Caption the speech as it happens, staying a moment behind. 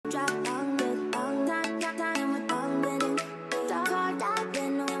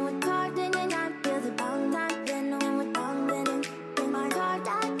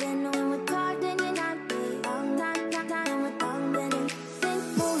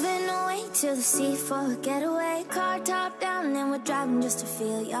Moving away to the sea for a getaway. Car top down and we're driving just to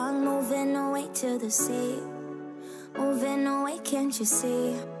feel young. Moving away to the sea. Moving away, can't you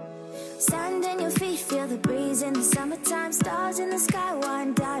see? Sand in your feet, feel the breeze in the summertime. Stars in the sky,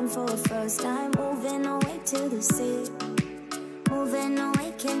 one dime for a first time. Moving away to the sea. Moving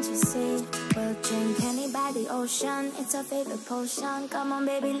away, can't you see? We'll drink honey by the ocean, it's our favorite potion. Come on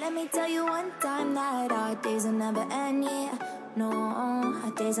baby, let me tell you one time that our days will never end, yeah. No,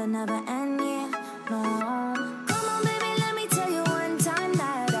 our days will never end, yeah. No. Come on baby, let me tell you one time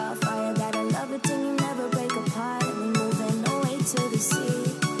that our fire got a love it till you never break apart. And we moving away to the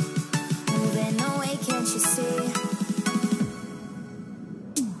sea. Moving away, can't you see?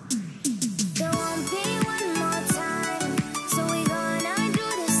 There won't be one more time, so we gonna do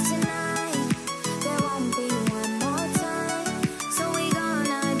this tonight. There won't be one more time, so we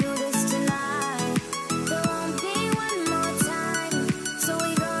gonna do this tonight. There won't be one more time, so we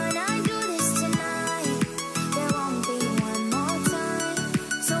gonna do this tonight. There won't be one more time,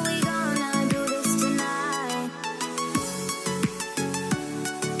 so we gonna do this tonight.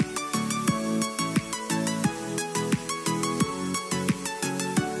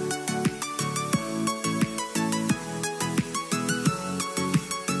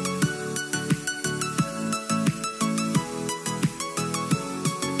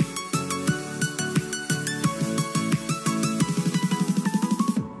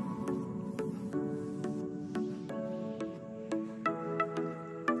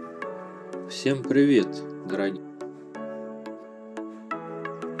 Всем привет, дорогие!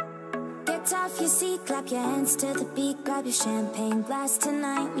 Get off your seat, clap your hands to the beat, grab your champagne glass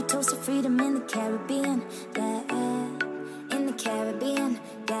tonight. We toast to freedom in the Caribbean, yeah, in the Caribbean,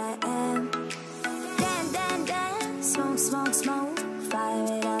 yeah. Dance, dance, dance, smoke, smoke, smoke,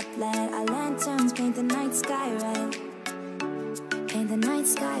 fire it up, let our lanterns paint the night sky red, paint the night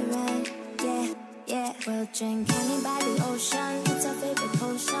sky red, yeah, yeah. We'll drink honey by the ocean, it's our favorite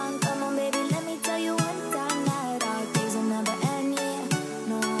potion. Come on baby, let me tell you one time